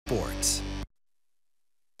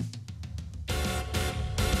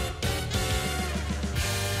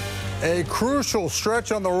A crucial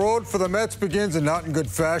stretch on the road for the Mets begins, and not in good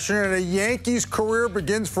fashion, and a Yankees career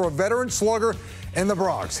begins for a veteran slugger in the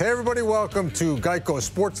Bronx. Hey, everybody, welcome to Geico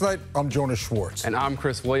Sports Night. I'm Jonas Schwartz. And I'm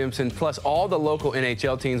Chris Williamson, plus all the local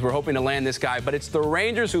NHL teams. We're hoping to land this guy, but it's the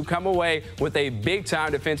Rangers who come away with a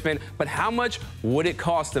big-time defenseman. But how much would it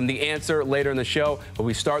cost them? The answer later in the show. But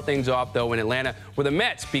we start things off, though, in Atlanta, where the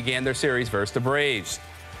Mets began their series versus the Braves.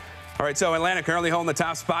 All right, so Atlanta currently holding the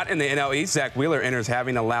top spot in the NL East. Zach Wheeler enters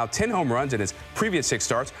having allowed 10 home runs in his previous 6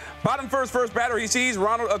 starts. Bottom first batter he sees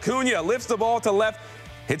Ronald Acuna lifts the ball to left.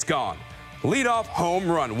 It's gone. Leadoff home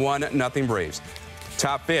run, 1-0 Braves.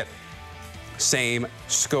 Top 5th, same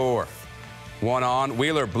score. 1 on.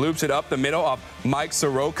 Wheeler bloops it up the middle of Mike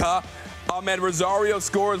Soroka. Ahmed Rosario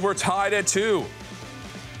scores. We're tied at 2.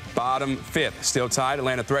 Bottom 5th, still tied.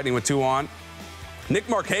 Atlanta threatening with 2 on. Nick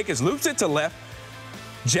Markakis loops it to left.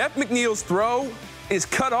 Jeff McNeil's throw is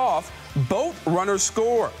cut off. Both runners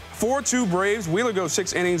score. 4-2 Braves. Wheeler goes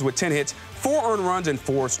 6 innings with 10 hits, 4 earned runs, and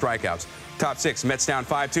 4 strikeouts. Top 6, Mets down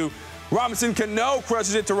 5-2. Robinson Cano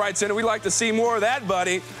crushes it to right center. We'd like to see more of that,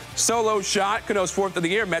 buddy. Solo shot. Cano's 4th of the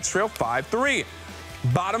year. Mets trail 5-3.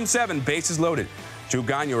 Bottom 7, bases loaded. Drew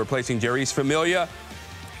Gagnon replacing Jeurys Familia.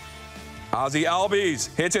 Ozzie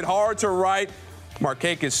Albies hits it hard to right.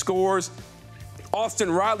 Markakis scores.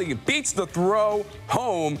 Austin Riley beats the throw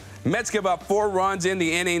home. Mets give up 4 runs in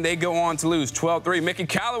the inning. They go on to lose 12-3. Mickey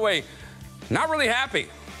Callaway not really happy.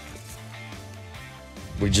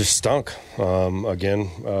 We just stunk.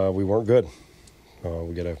 Again, we weren't good.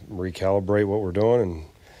 We got to recalibrate what we're doing,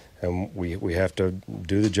 and we have to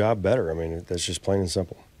do the job better. I mean, that's just plain and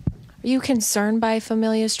simple. Are you concerned by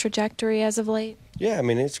Familia's trajectory as of late? Yeah, I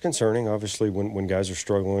mean, it's concerning, obviously, when guys are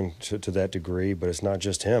struggling to that degree, but it's not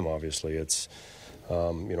just him, obviously. It's,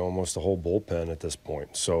 almost the whole bullpen at this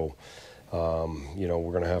point. So,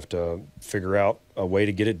 we're going to have to figure out a way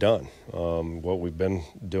to get it done. What we've been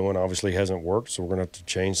doing obviously hasn't worked, so we're going to have to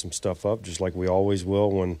change some stuff up, just like we always will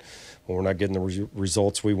when we're not getting the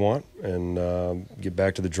results we want, and get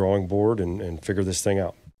back to the drawing board and figure this thing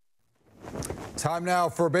out. Time now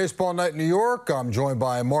for Baseball Night in New York. I'm joined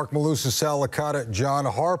by Mark Malusis, Sal Licata, John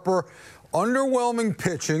Harper. Underwhelming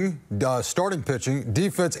pitching, starting pitching,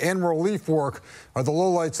 defense, and relief work are the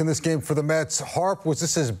lowlights in this game for the Mets. Harp, was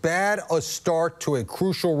this as bad a start to a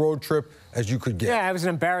crucial road trip as you could get? Yeah, it was an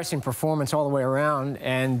embarrassing performance all the way around,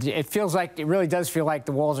 and it really does feel like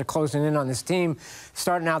the walls are closing in on this team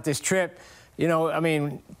starting out this trip.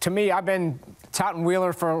 To me, I've been touting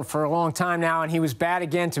Wheeler for a long time now, and he was bad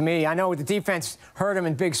again to me. I know the defense hurt him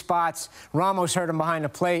in big spots. Ramos hurt him behind the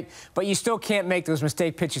plate, but you still can't make those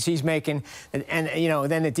mistake pitches he's making. And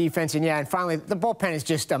then the defense, and finally, the bullpen is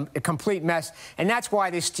just a complete mess. And that's why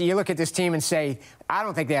you look at this team and say, I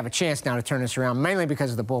don't think they have a chance now to turn this around, mainly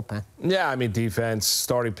because of the bullpen. Yeah, I mean, defense,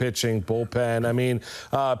 starting pitching, bullpen. I mean,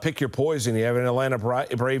 pick your poison. You have an Atlanta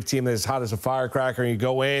Brave team that's hot as a firecracker, and you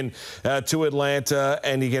go in to Atlanta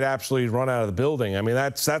and you get absolutely run out of the building. I mean,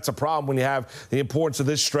 that's a problem when you have the importance of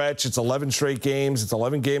this stretch. It's 11 straight games. It's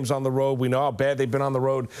 11 games on the road. We know how bad they've been on the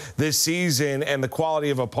road this season and the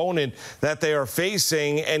quality of opponent that they are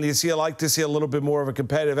facing. And you like to see a little bit more of a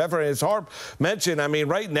competitive effort. And as Harp mentioned, I mean,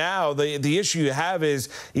 right now, the issue you have is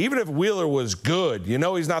even if Wheeler was good,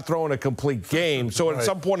 he's not throwing a complete game. So at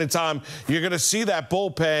some point in time, you're going to see that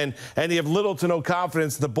bullpen, and you have little to no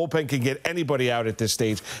confidence the bullpen can get anybody out at this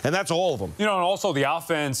stage. And that's all of them. And also the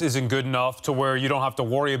offense isn't good enough to where you don't have to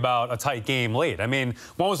worry about a tight game late. I mean,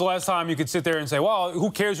 when was the last time you could sit there and say, well,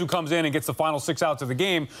 who cares who comes in and gets the final 6 outs of the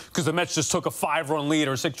game because the Mets just took a 5-run lead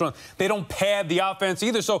or 6-run. They don't pad the offense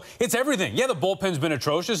either. So it's everything. Yeah, the bullpen's been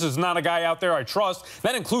atrocious. There's not a guy out there I trust.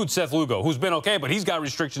 That includes Seth Lugo, who's been okay, but he's got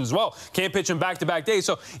restrictions as well. Can't pitch in back-to-back days.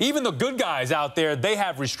 So even the good guys out there, they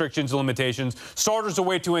have restrictions and limitations. Starters are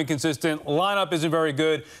way too inconsistent. Lineup isn't very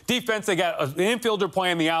good. Defense, they got an infielder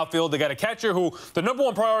playing the outfield. They got a catcher who the number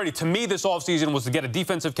one priority to me this offseason was to get a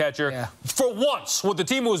defensive catcher. Yeah. For once, with the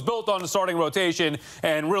team who was built on the starting rotation,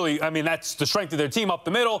 and really, I mean, that's the strength of their team up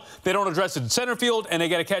the middle. They don't address it in center field, and they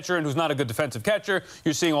get a catcher in who's not a good defensive catcher.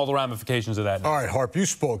 You're seeing all the ramifications of that now. All right, Harp, you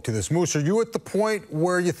spoke to this. Moose, are you at the point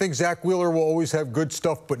where you think Zach Wheeler will always have good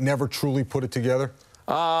stuff but never truly put it together?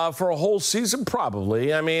 For a whole season,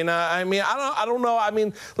 probably. I don't know. I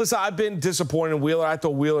mean, listen, I've been disappointed in Wheeler. I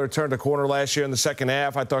thought Wheeler turned a corner last year in the second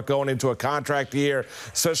half. I thought going into a contract year,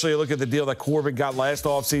 especially look at the deal that Corbin got last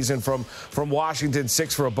offseason from Washington,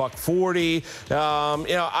 6 for $140.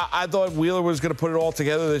 I thought Wheeler was going to put it all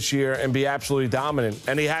together this year and be absolutely dominant,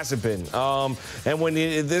 and he hasn't been. And when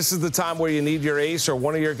this is the time where you need your ace or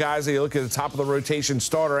one of your guys that you look at the top of the rotation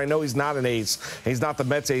starter. I know he's not an ace. He's not the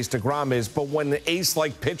Mets ace. DeGrom is. But when the ace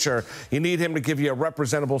playoff-like pitcher. You need him to give you a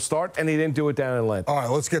representable start, and he didn't do it down in Atlanta. All right,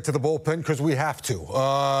 let's get to the bullpen because we have to.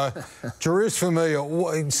 Jeurys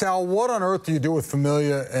Familia. Sal, what on earth do you do with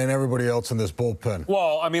Familia and everybody else in this bullpen?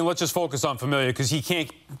 Well, I mean, let's just focus on Familia because he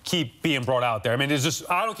can't keep being brought out there. I mean, it's just,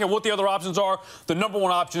 I don't care what the other options are. The number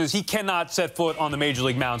one option is he cannot set foot on the major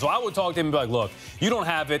league mound. So I would talk to him and be like, look, you don't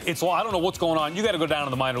have it. I don't know what's going on. You got to go down to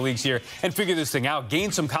the minor leagues here and figure this thing out.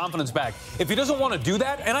 Gain some confidence back. If he doesn't want to do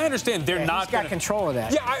that, and I understand they're not he's got control of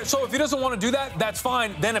that. Yeah, so if he doesn't want to do that, that's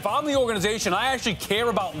fine. Then if I'm the organization, I actually care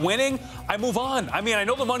about winning, I move on. I mean, I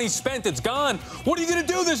know the money's spent. It's gone. What are you going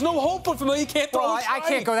to do? There's no hope for Familia. He can't throw. Well, I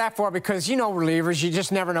can't go that far because, you know, relievers, you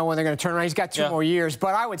just never know when they're going to turn around. He's got 2 more years.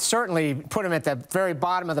 But I would certainly put him at the very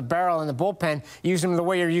bottom of the barrel in the bullpen, use him the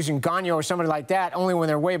way you're using Gagno or somebody like that, only when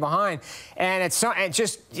they're way behind. And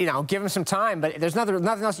just, you know, give him some time. But there's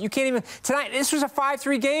nothing else. You can't even – tonight, this was a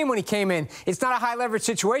 5-3 game when he came in. It's not a high-leverage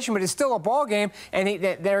situation, but it's still a ball game, and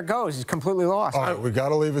there it goes. He's completely lost. All right, we got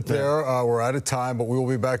to leave it there. We're out of time, but we will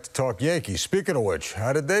be back to talk Yankees. Speaking of which,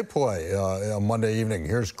 how did they play on Monday evening?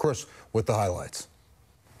 Here's Chris with the highlights.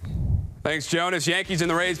 Thanks, Jonas. Yankees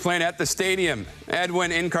and the Rays playing at the stadium.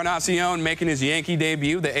 Edwin Encarnacion making his Yankee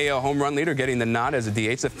debut, the AL home run leader getting the nod as a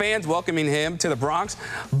DH. The fans welcoming him to the Bronx.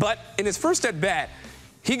 But in his first at-bat,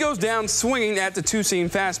 he goes down swinging at the two-seam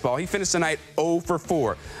fastball. He finished tonight 0 for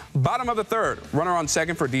 4. Bottom of the third, runner on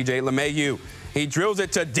second for DJ LeMahieu. He drills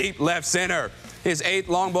it to deep left center. His 8th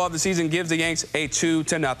long ball of the season gives the Yanks a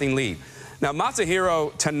 2-0 lead. Now,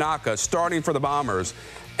 Masahiro Tanaka starting for the Bombers,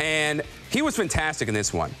 and he was fantastic in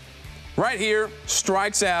this one. Right here,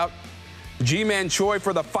 strikes out Ji-Man Choi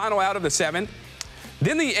for the final out of the 7th.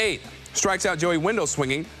 Then the 8th, strikes out Joey Wendell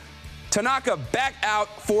swinging. Tanaka back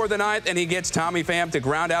out for the 9th, and he gets Tommy Pham to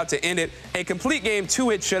ground out to end it. A complete game,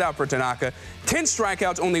 2-hit shutout for Tanaka. 10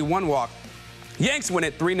 strikeouts, only 1 walk. Yanks win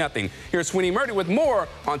it 3-0. Here's Sweeney Murdy with more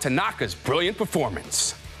on Tanaka's brilliant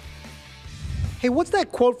performance. Hey, what's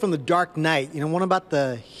that quote from The Dark Knight? You know, one about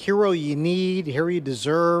the hero you need, hero you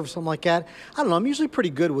deserve, something like that. I don't know. I'm usually pretty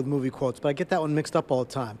good with movie quotes, but I get that one mixed up all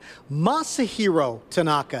the time. Masahiro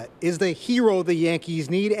Tanaka is the hero the Yankees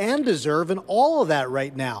need and deserve, and all of that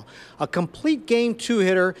right now. A complete game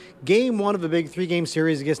 2-hitter, game 1 of a big 3-game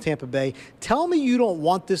series against Tampa Bay. Tell me you don't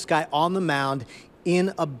want this guy on the mound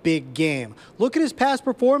in a big game. Look at his past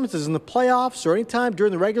performances in the playoffs or anytime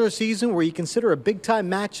during the regular season where you consider a big-time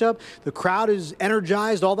matchup, the crowd is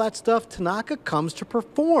energized, all that stuff. Tanaka comes to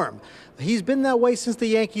perform. He's been that way since the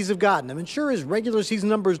Yankees have gotten him. And sure, his regular season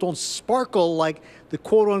numbers don't sparkle like the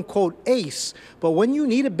quote-unquote ace, but when you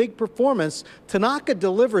need a big performance, Tanaka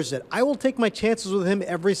delivers it. I will take my chances with him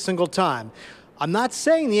every single time. I'm not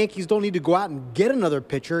saying the Yankees don't need to go out and get another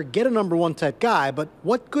pitcher, get a number 1 type guy, but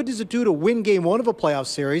what good does it do to win game 1 of a playoff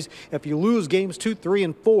series if you lose games 2, 3,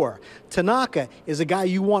 and 4? Tanaka is a guy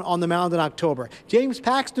you want on the mound in October. James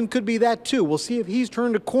Paxton could be that too. We'll see if he's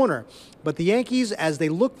turned a corner. But the Yankees, as they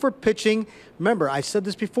look for pitching, remember, I said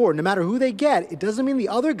this before, no matter who they get, it doesn't mean the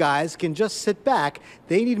other guys can just sit back.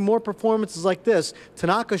 They need more performances like this.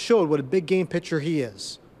 Tanaka showed what a big game pitcher he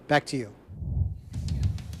is. Back to you.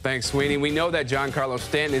 Thanks, Sweeney. We know that Giancarlo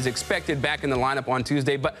Stanton is expected back in the lineup on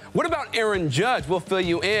Tuesday, but what about Aaron Judge? We'll fill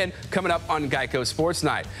you in coming up on Geico Sports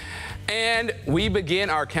Night. And we begin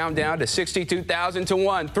our countdown to 62,000 to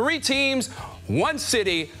 1. 3 teams, 1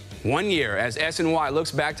 city, 1 year, as SNY looks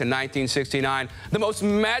back to 1969, the most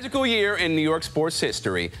magical year in New York sports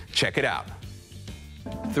history. Check it out.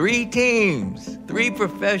 3 teams, 3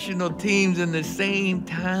 professional teams in the same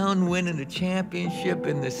town winning a championship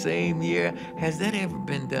in the same year. Has that ever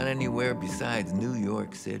been done anywhere besides New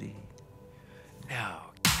York City? No.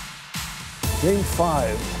 Game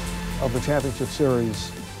 5 of the championship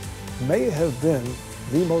series may have been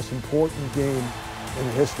the most important game in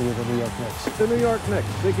the history of the New York Knicks. The New York Knicks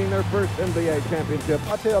seeking their first NBA championship.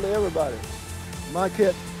 I tell everybody, my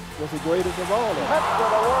kid was the greatest of all of them. Knicks are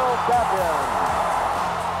the world champions.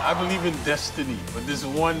 I believe in destiny, but this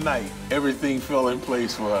one night, everything fell in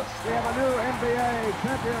place for us. We have a new NBA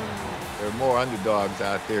champion. There are more underdogs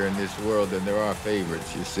out there in this world than there are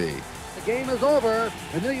favorites, you see. The game is over.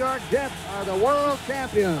 The New York Jets are the world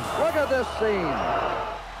champions. Look at this scene.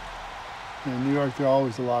 In New York, there are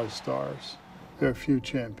always a lot of stars. There are few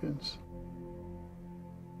champions.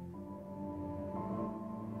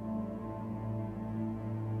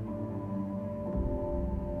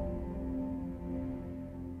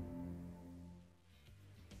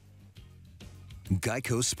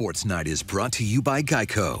 Geico Sports Night is brought to you by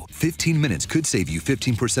Geico. 15 minutes could save you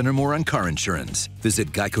 15% or more on car insurance.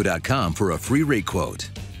 Visit geico.com for a free rate quote.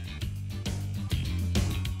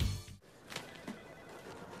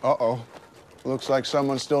 Uh-oh. Looks like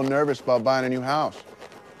someone's still nervous about buying a new house.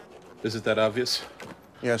 Is it that obvious?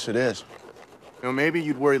 Yes, it is. You know, maybe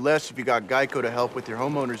you'd worry less if you got Geico to help with your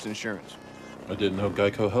homeowner's insurance. I didn't know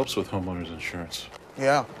Geico helps with homeowners insurance.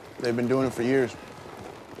 Yeah, they've been doing it for years.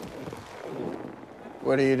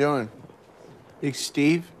 What are you doing? Big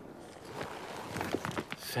Steve?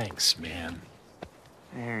 Thanks, man.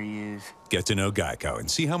 There he is. Get to know Geico and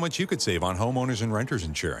see how much you could save on homeowners and renters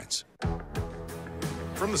insurance.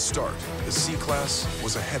 From the start, the C-Class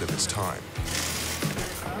was ahead of its time.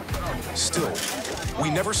 Still,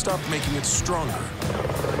 we never stopped making it stronger,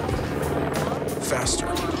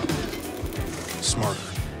 faster, smarter.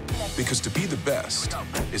 Because to be the best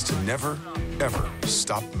is to never, ever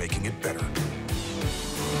stop making it better.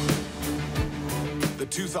 The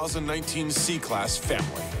 2019 C-Class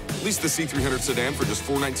family. Lease the C300 sedan for just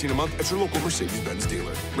 $419 a month at your local Mercedes-Benz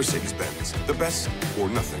dealer. Mercedes-Benz, the best or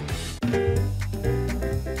nothing.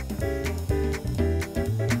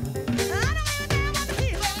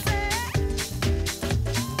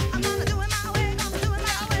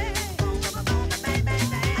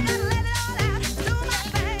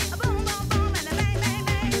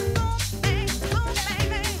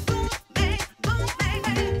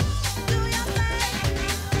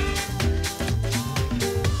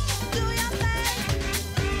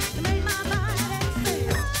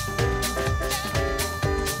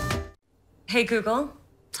 Hey, Google,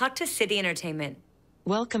 talk to City Entertainment.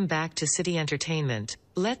 Welcome back to City Entertainment.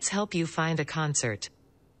 Let's help you find a concert.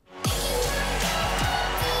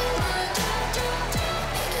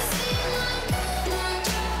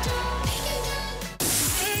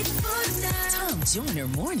 Tom Joyner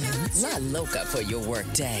mornings, La Loca for your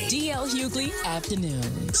workday. DL Hughley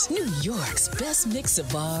afternoons. New York's best mix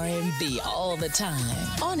of R&B all the time.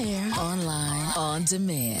 On air, online, on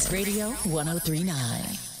demand. Radio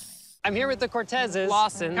 103.9. I'm here with the Cortezes,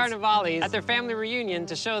 Lawsons, Carnivales at their family reunion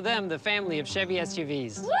to show them the family of Chevy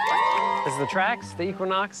SUVs. There's the Trax, the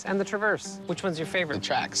Equinox, and the Traverse. Which one's your favorite? The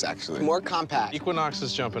Trax, actually. More compact. Equinox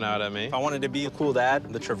is jumping out at me. If I wanted to be a cool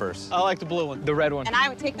dad, the Traverse. I like the blue one. The red one. And I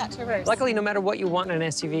would take that Traverse. Luckily, no matter what you want in an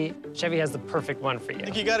SUV, Chevy has the perfect one for you. I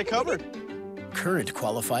think you got it covered. Current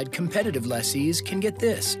qualified competitive lessees can get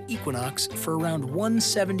this Equinox for around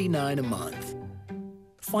 $179 a month.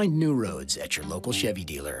 Find new roads at your local Chevy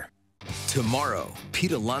dealer. Tomorrow,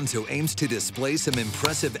 Pete Alonso aims to display some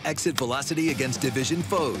impressive exit velocity against division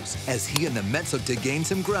foes as he and the Mets look to gain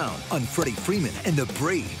some ground on Freddie Freeman and the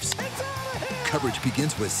Braves. Coverage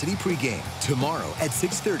begins with City pregame tomorrow at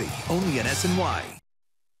 6:30, only on SNY.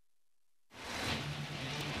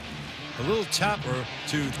 A little chopper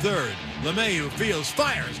to third. LeMahieu fields,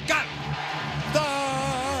 fires, got it!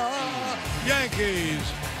 The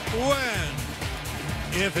Yankees win.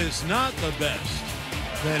 If it's not the best,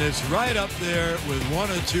 then it's right up there with one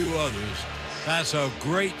or two others. That's how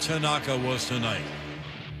great Tanaka was tonight.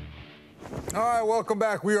 All right, welcome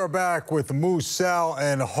back. We are back with Moose, Sal,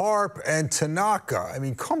 and Harp. And Tanaka, I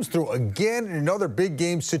mean, comes through again in another big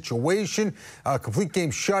game situation, complete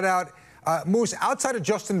game shutout. Moose, outside of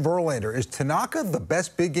Justin Verlander, is Tanaka the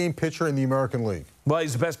best big game pitcher in the American League? Well,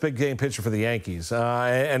 he's the best big game pitcher for the Yankees,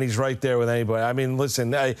 and he's right there with anybody. I mean,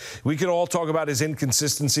 listen, we could all talk about his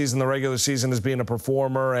inconsistencies in the regular season as being a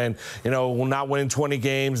performer and, you know, not winning 20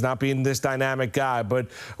 games, not being this dynamic guy.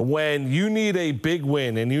 But when you need a big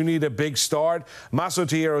win and you need a big start,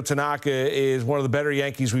 Masahiro Tanaka is one of the better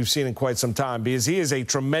Yankees we've seen in quite some time because he is a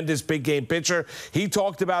tremendous big game pitcher. He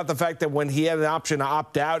talked about the fact that when he had an option to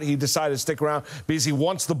opt out, he decided to stick around because he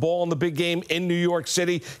wants the ball in the big game in New York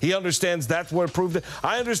City. He understands that's what proved it.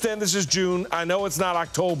 I understand this is June. I know it's not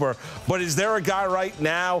October, but is there a guy right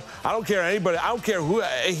now? I don't care anybody. I don't care who.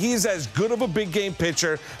 He's as good of a big game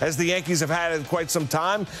pitcher as the Yankees have had in quite some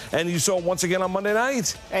time, and you saw it once again on Monday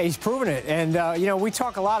night. Hey, he's proven it. And, you know, we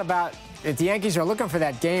talk a lot about if the Yankees are looking for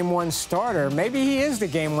that game one starter. Maybe he is the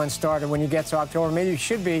game one starter when you get to October. Maybe he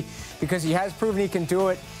should be because he has proven he can do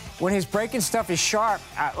it. When his breaking stuff is sharp,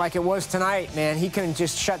 like it was tonight, man, he can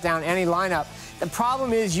just shut down any lineup. The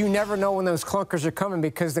problem is you never know when those clunkers are coming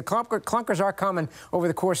because the clunkers are coming over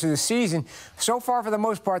the course of the season. So far, for the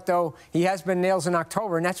most part, though, he has been nails in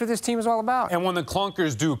October, and that's what this team is all about. And when the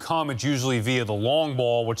clunkers do come, it's usually via the long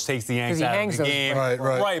ball, which takes the Yanks out of the game.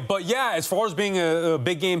 Right. But, yeah, as far as being a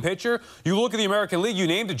big game pitcher, you look at the American League, you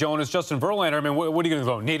named it, Jonas, Justin Verlander. I mean, what are you going to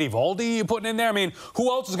go? Nate Eovaldi you putting in there? I mean, who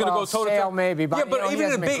else is going to go toe-to-toe? Maybe, but, yeah, but even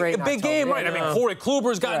in a big late. A big game, right? I mean, Corey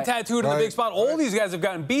Kluber's gotten tattooed in the big spot. All these guys have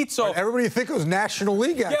gotten beat. So everybody think it was National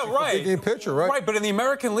League action. Yeah, right. Big game pitcher, right? Right, but in the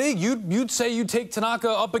American League, you'd say you take Tanaka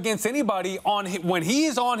up against anybody when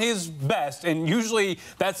he's on his best, and usually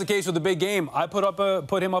that's the case with the big game. I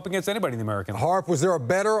put him up against anybody in the American League. Harp, was there a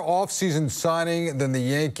better offseason signing than the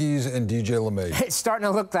Yankees and DJ LeMahieu? It's starting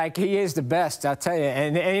to look like he is the best, I'll tell you.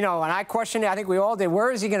 And you know, and I questioned it, I think we all did,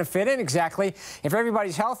 where is he going to fit in exactly? If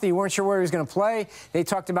everybody's healthy, you weren't sure where he was going to play. They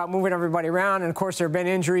talked about moving everybody around, and of course there have been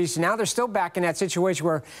injuries. Now they're still back in that situation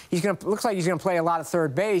where looks like he's going to play a lot of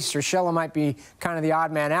third base. Urshela might be kind of the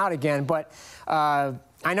odd man out again, but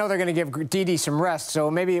I know they're going to give Didi some rest,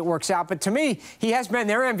 so maybe it works out. But to me, he has been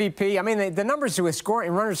their MVP. I mean, the numbers with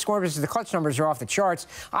scoring, runners scoring versus the clutch numbers are off the charts.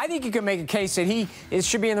 I think you can make a case that he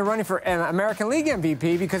should be in the running for an American League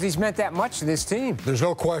MVP because he's meant that much to this team. There's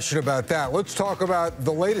no question about that. Let's talk about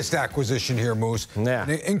the latest acquisition here, Moose. Yeah.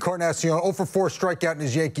 Encarnacion, 0-for-4 strikeout in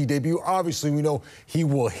his Yankee debut. Obviously, we know he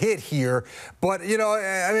will hit here. But, you know,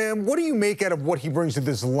 I mean, what do you make out of what he brings to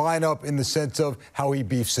this lineup in the sense of how he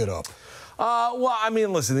beefs it up? Well, I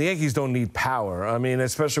mean, listen, the Yankees don't need power. I mean,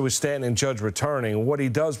 especially with Stanton and Judge returning. What he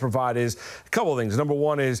does provide is a couple of things. Number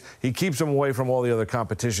one is he keeps them away from all the other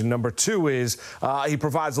competition. Number two is he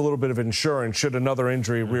provides a little bit of insurance should another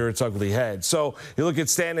injury rear its ugly head. So you look at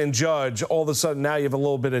Stanton and Judge, all of a sudden now you have a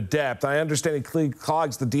little bit of depth. I understand he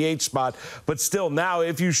clogs the DH spot, but still now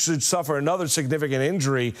if you should suffer another significant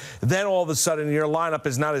injury, then all of a sudden your lineup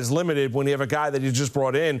is not as limited when you have a guy that you just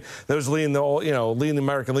brought in that was leading the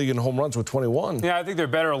American League in home runs with 21. Yeah, I think their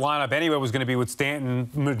better lineup anyway was going to be with Stanton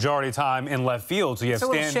majority of the time in left field. So you have it's a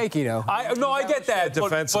little shaky, though. I get that.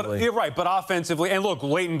 Defensively. But you're right. But offensively, and look,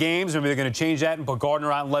 late in games, maybe they're going to change that and put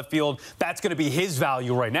Gardner out in left field. That's going to be his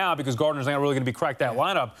value right now because Gardner's not really going to be cracked that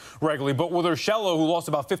lineup regularly. But with Urshela, who lost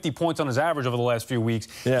about 50 points on his average over the last few weeks,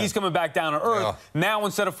 he's coming back down to earth. Yeah. Now,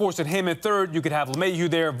 instead of forcing him at third, you could have LeMahieu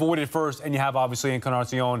there, Void at first, and you have obviously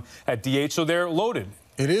Encarnacion at DH. So they're loaded.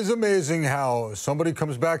 It is amazing how somebody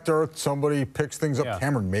comes back to earth, somebody picks things up. Yeah.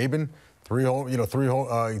 Cameron Maybin, three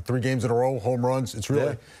games in a row, home runs. It's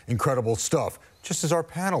really incredible stuff. Just as our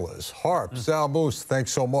panel is. Harp, Sal, Moose,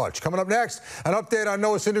 thanks so much. Coming up next, an update on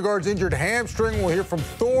Noah Syndergaard's injured hamstring. We'll hear from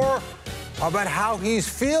Thor about how he's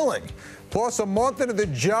feeling. Plus, a month into the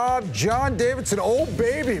job, John Davidson, old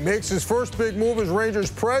baby, makes his first big move as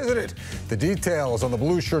Rangers president. The details on the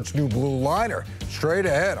Blue Shirts' new blue liner. Straight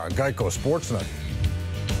ahead on Geico Sports Night.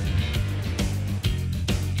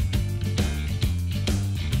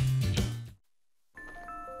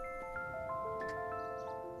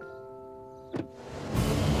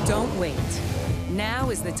 Don't wait. Now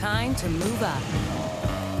is the time to move up.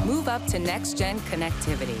 Move up to next-gen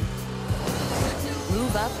connectivity.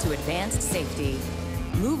 Move up to advanced safety.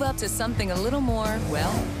 Move up to something a little more,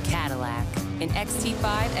 well, Cadillac. In XT5,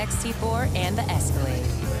 XT4, and the Escalade.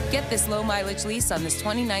 Get this low-mileage lease on this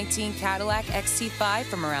 2019 Cadillac XT5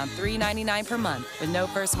 from around $399 per month with no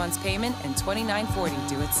first month's payment and $29.40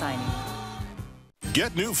 due at signing.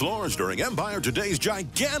 Get new floors during Empire Today's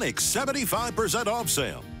gigantic 75% off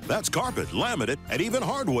sale. That's carpet, laminate, and even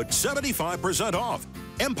hardwood 75% off.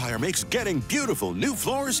 Empire makes getting beautiful new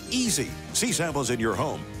floors easy. See samples in your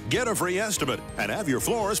home, get a free estimate, and have your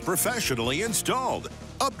floors professionally installed.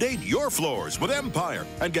 Update your floors with Empire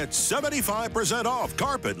and get 75% off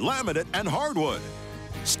carpet, laminate, and hardwood.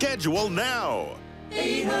 Schedule now.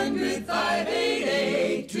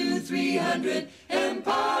 800-588-2300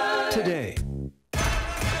 Empire. Today.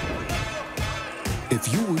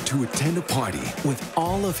 If you were to attend a party with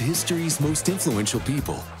all of history's most influential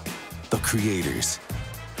people, the creators,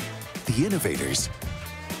 the innovators,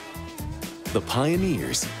 the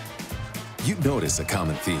pioneers, you'd notice a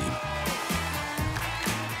common theme.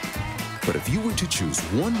 But if you were to choose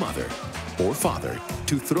one mother or father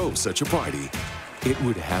to throw such a party, it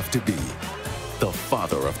would have to be the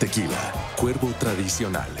father of tequila. Cuervo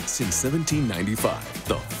Tradicional since 1795,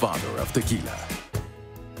 the father of tequila.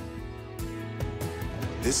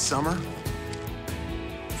 This summer,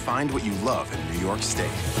 find what you love in New York State.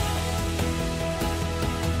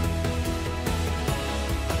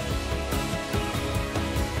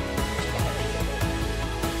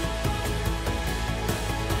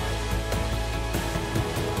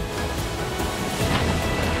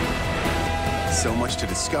 So much to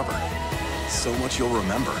discover, so much you'll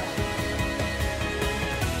remember.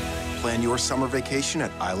 Plan your summer vacation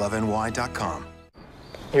at iloveny.com.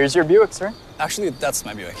 Here's your Buick, sir. Actually, that's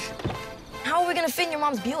my Buick. How are we gonna fit in your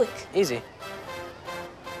mom's Buick? Easy.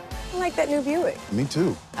 I like that new Buick. Me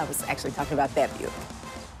too. I was actually talking about that Buick.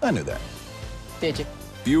 I knew that. Did you?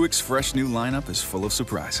 Buick's fresh new lineup is full of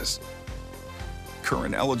surprises.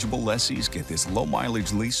 Current eligible lessees get this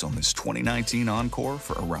low-mileage lease on this 2019 Encore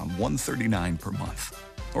for around $139 per month.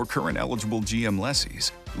 Or current eligible GM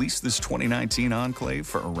lessees lease this 2019 Enclave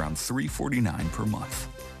for around $349 per month.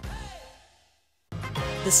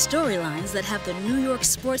 The storylines that have the New York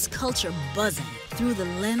sports culture buzzing through the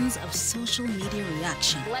lens of social media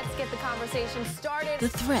reaction. Let's get the conversation started. The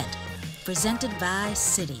Thread, presented by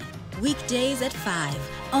Citi. Weekdays at 5,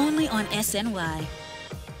 only on SNY.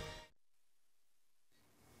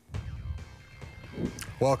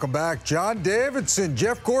 Welcome back. John Davidson,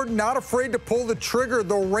 Jeff Gordon not afraid to pull the trigger.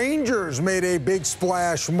 The Rangers made a big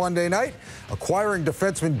splash Monday night, acquiring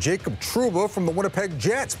defenseman Jacob Trouba from the Winnipeg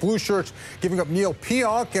Jets. Blue Shirts giving up Neil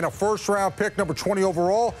Pionk and a first-round pick, number 20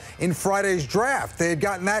 overall, in Friday's draft. They had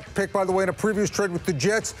gotten that pick, by the way, in a previous trade with the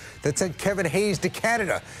Jets that sent Kevin Hayes to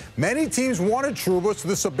Canada. Many teams wanted Trouba, so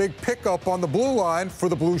this is a big pickup on the blue line for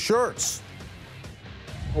the Blue Shirts.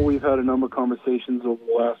 Well, we've had a number of conversations over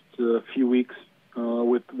the last few weeks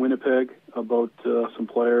with Winnipeg about some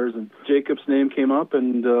players, and Jacob's name came up,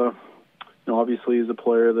 and obviously he's a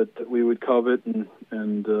player that we would covet, and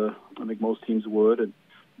I think most teams would, and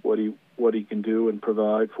what he can do and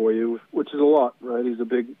provide for you, which is a lot, right? He's a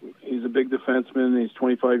big defenseman. He's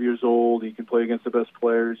 25 years old. He can play against the best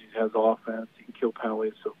players. He has offense. He can kill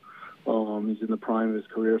penalties. So he's in the prime of his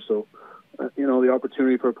career. So the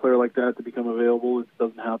opportunity for a player like that to become available, it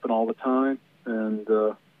doesn't happen all the time, and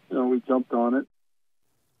we jumped on it.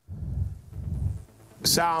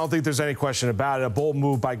 Sal, I don't think there's any question about it. A bold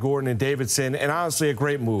move by Gordon and Davidson, and honestly a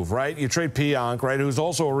great move, right? You trade Pionk, right, who's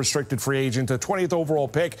also a restricted free agent, a 20th overall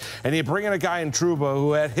pick, and you bring in a guy in Trouba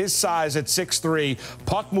who had his size at 6'3",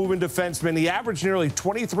 puck-moving defenseman. He averaged nearly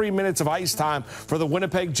 23 minutes of ice time for the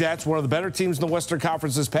Winnipeg Jets, one of the better teams in the Western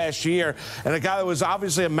Conference this past year, and a guy that was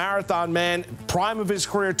obviously a marathon man, prime of his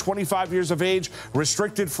career, 25 years of age,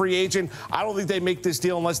 restricted free agent. I don't think they make this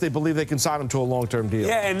deal unless they believe they can sign him to a long-term deal.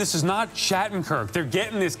 Yeah, and this is not Shattenkirk. They're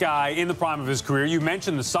getting this guy in the prime of his career. You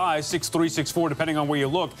mentioned the size, 6'3", 6'4", depending on where you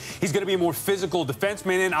look. He's going to be a more physical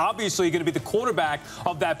defenseman, and obviously going to be the quarterback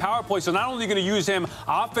of that power play. So not only are you going to use him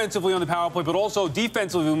offensively on the power play, but also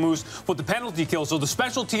defensively moves with the penalty kill. So the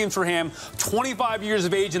special teams for him, 25 years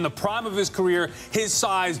of age in the prime of his career, his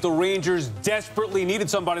size, the Rangers desperately needed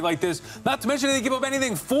somebody like this. Not to mention they didn't give up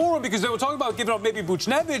anything for him, because they were talking about giving up maybe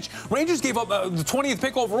Buchnevich. Rangers gave up the 20th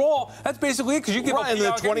pick overall. That's basically it, because you give up the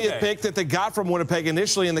 20th pick that they got from Winnipeg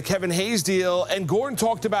initially in the Kevin Hayes deal, and Gordon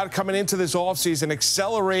talked about coming into this offseason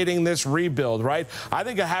accelerating this rebuild, right? I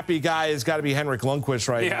think a happy guy has got to be Henrik Lundqvist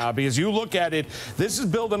right now, because you look at it, this is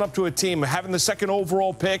building up to a team having the second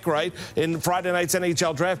overall pick, right, in Friday night's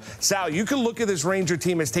NHL draft. Sal, you can look at this Ranger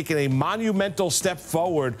team as taking a monumental step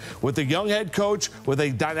forward with a young head coach, with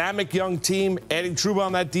a dynamic young team, adding Trouba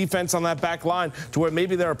on that defense on that back line to where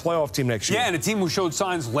maybe they're a playoff team next year. Yeah, and a team who showed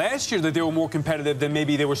signs last year that they were more competitive than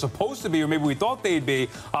maybe they were supposed to be, or maybe we thought they'd be.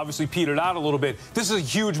 Obviously petered out a little bit. This is a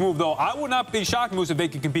huge move, though. I would not be shocked, Moose, if they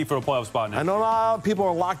could compete for a playoff spot now. I know a lot of people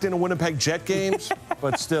are locked into Winnipeg Jet games,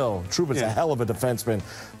 but still, Trouba's a hell of a defenseman.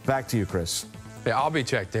 Back to you, Chris. Yeah, I'll be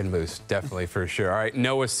checked in, Moose, definitely, for sure. All right,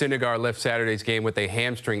 Noah Syndergaard left Saturday's game with a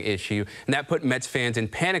hamstring issue, and that put Mets fans in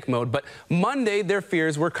panic mode. But Monday, their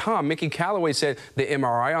fears were calm. Mickey Callaway said the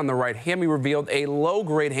MRI on the right hammy revealed a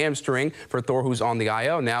low-grade hamstring for Thor, who's on the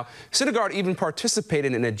IL now. Syndergaard even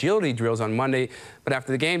participated in agility drills on Monday, but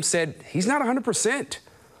after the game said he's not 100%.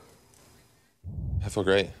 I feel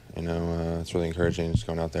great. It's really encouraging just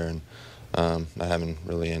going out there and not having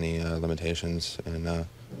really any limitations and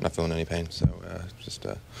not feeling any pain. So just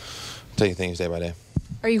taking things day by day.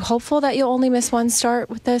 Are you hopeful that you'll only miss one start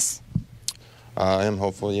with this? I am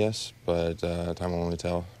hopeful, yes, but time will only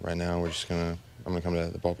tell. Right now, I'm gonna come to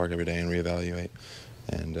the ballpark every day and reevaluate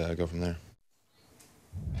and go from there.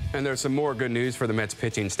 And there's some more good news for the Mets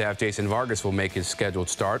pitching staff. Jason Vargas will make his scheduled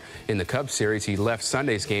start in the Cubs series. He left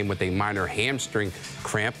Sunday's game with a minor hamstring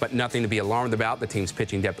cramp, but nothing to be alarmed about. The team's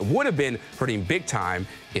pitching depth would have been hurting big time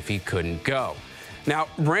if he couldn't go. Now,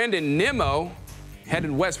 Brandon Nimmo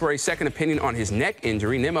headed west for a second opinion on his neck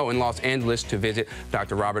injury. Nimmo in Los Angeles to visit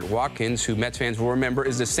Dr. Robert Watkins, who Mets fans will remember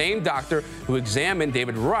is the same doctor who examined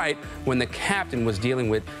David Wright when the captain was dealing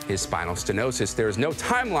with his spinal stenosis. There is no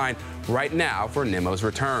timeline right now for Nimmo's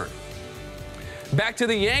return. Back to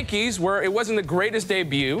the Yankees, where it wasn't the greatest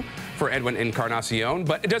debut for Edwin Encarnacion,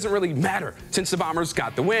 but it doesn't really matter since the Bombers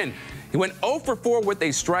got the win. He went 0 for 4 with a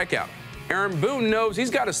strikeout. Aaron Boone knows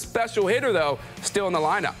he's got a special hitter, though, still in the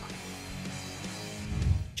lineup.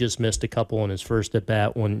 Just missed a couple in his first at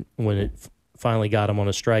bat when it finally got him on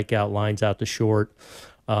a strikeout, lines out to short.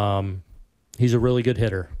 He's a really good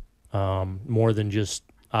hitter, more than just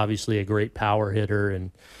obviously a great power hitter.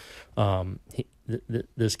 And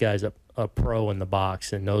this guy's a pro in the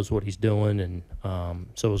box and knows what he's doing, and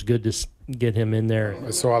so it was good to get him in there.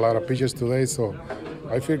 I saw a lot of pitches today, so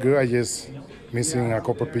I feel good. I just missing a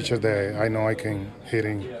couple pitches that I know I can hit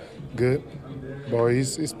him good, but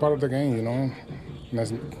it's part of the game, you know.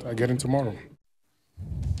 I get him tomorrow.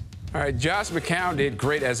 All right, Josh McCown did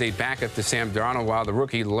great as a backup to Sam Darnold while the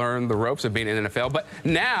rookie learned the ropes of being in the NFL. But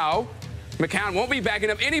now McCown won't be backing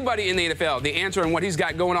up anybody in the NFL. The answer on what he's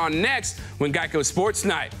got going on next when Geico Sports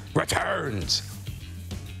Night returns.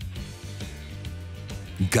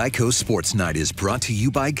 Geico Sports Night is brought to you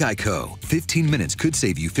by Geico. 15 minutes could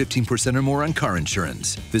save you 15% or more on car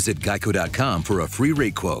insurance. Visit geico.com for a free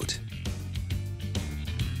rate quote.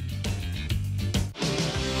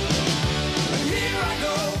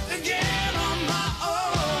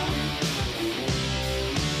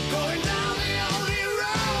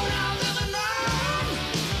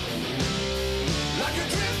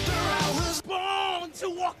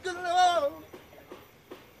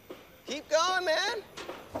 Keep going, man.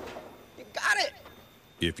 You got it.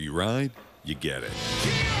 If you ride, you get it.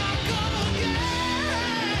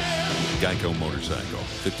 Geico Motorcycle.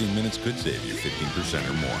 15 minutes could save you 15%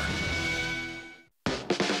 or more.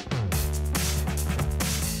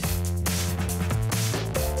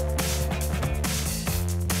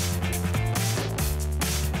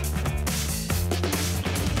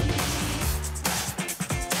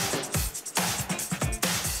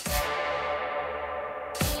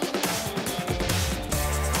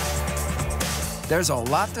 There's a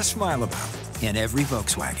lot to smile about in every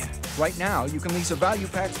Volkswagen. Right now, you can lease a Value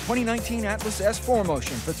Pack's 2019 Atlas S4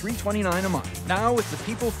 Motion for $329 a month. Now with the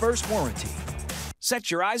People First warranty.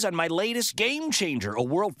 Set your eyes on my latest game changer, a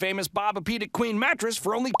world-famous Bobapedic Queen mattress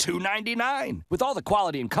for only $299. With all the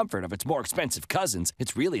quality and comfort of its more expensive cousins,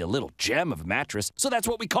 it's really a little gem of a mattress, so that's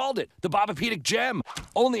what we called it, the Bobapedic Gem.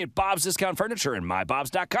 Only at Bob's Discount Furniture and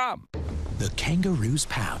mybobs.com. The Kangaroo's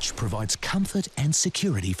pouch provides comfort and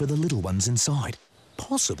security for the little ones inside.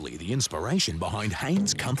 Possibly the inspiration behind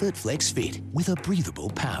Hanes Comfort Flex Fit with a breathable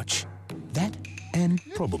pouch. That and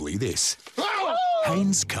probably this.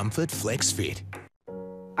 Hanes Comfort Flex Fit.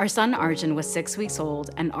 Our son Arjun was 6 weeks old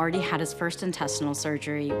and already had his first intestinal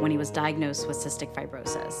surgery when he was diagnosed with cystic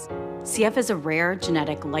fibrosis. CF is a rare,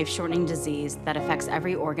 genetic, life-shortening disease that affects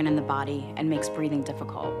every organ in the body and makes breathing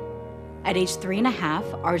difficult. At age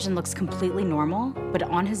 3.5, Arjun looks completely normal, but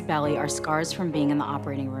on his belly are scars from being in the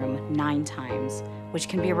operating room 9 times, which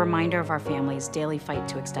can be a reminder of our family's daily fight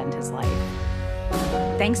to extend his life.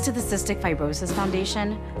 Thanks to the Cystic Fibrosis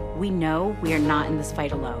Foundation, we know we are not in this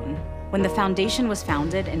fight alone. When the foundation was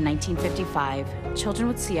founded in 1955, children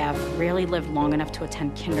with CF rarely lived long enough to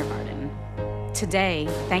attend kindergarten. Today,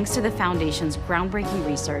 thanks to the Foundation's groundbreaking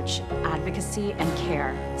research, advocacy, and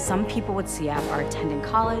care, some people with CF are attending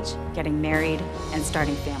college, getting married, and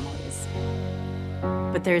starting families.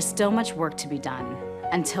 But there is still much work to be done.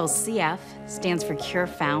 Until CF stands for Cure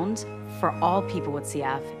Found, for all people with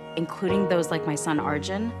CF, including those like my son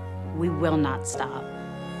Arjun, we will not stop.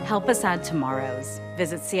 Help us add tomorrows.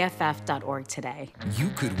 Visit cff.org today. You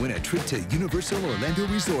could win a trip to Universal Orlando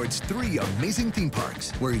Resort's 3 amazing theme parks,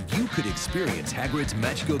 where you could experience Hagrid's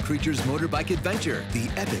Magical Creatures Motorbike Adventure, the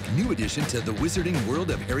epic new addition to the wizarding world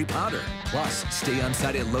of Harry Potter. Plus, stay on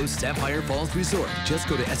site at Lowe's Sapphire Falls Resort. Just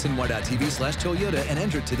go to sny.tv/Toyota and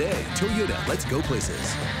enter today. Toyota, let's go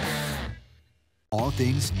places. All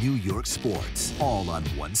things New York sports, all on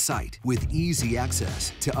one site, with easy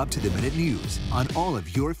access to up-to-the-minute news on all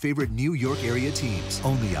of your favorite New York area teams,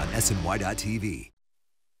 only on SNY.TV.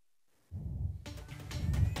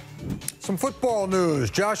 Some football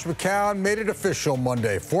news. Josh McCown made it official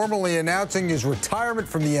Monday, formally announcing his retirement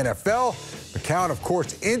from the NFL. McCown, of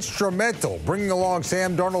course, instrumental bringing along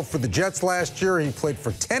Sam Darnold for the Jets last year. He played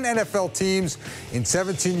for 10 NFL teams in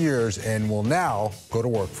 17 years and will now go to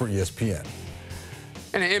work for ESPN.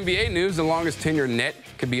 And in NBA news, the longest tenured net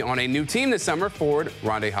could be on a new team this summer. Forward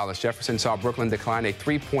Rondé Hollis-Jefferson saw Brooklyn decline a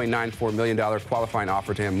 $3.94 million qualifying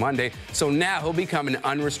offer to him Monday, so now he'll become an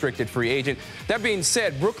unrestricted free agent. That being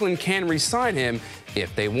said, Brooklyn can re-sign him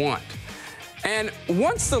if they want. And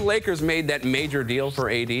once the Lakers made that major deal for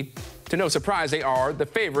AD, to no surprise, they are the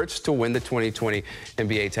favorites to win the 2020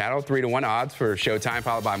 NBA title. 3-1 odds for Showtime,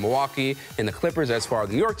 followed by Milwaukee and the Clippers as far as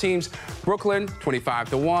the New York teams. Brooklyn,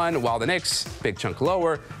 25-1, while the Knicks, big chunk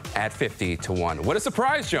lower, at 50-1. What a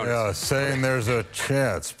surprise, Jonas. Yeah, saying there's a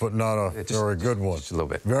chance, but not a very good one. Just a little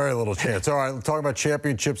bit. Very little chance. All right, talking about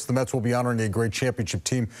championships, the Mets will be honoring a great championship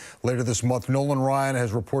team later this month. Nolan Ryan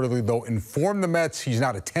has reportedly, though, informed the Mets he's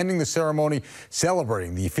not attending the ceremony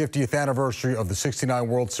celebrating the 50th anniversary of the '69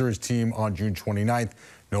 World Series team on June 29th.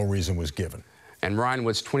 No reason was given. And Ryan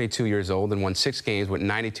was 22 years old and won 6 games with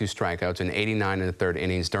 92 strikeouts and 89 in the 3rd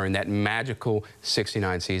innings during that magical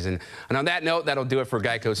 69 season. And on that note, that'll do it for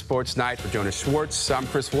Geico Sports Night. For Jonas Schwartz, I'm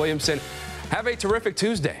Chris Williamson. Have a terrific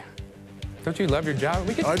Tuesday. Don't you love your job?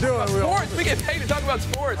 We get to talk about sports. We get paid to talk about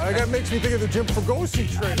sports. That makes me think of the Jim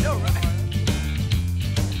Fregosi trade. I know, right?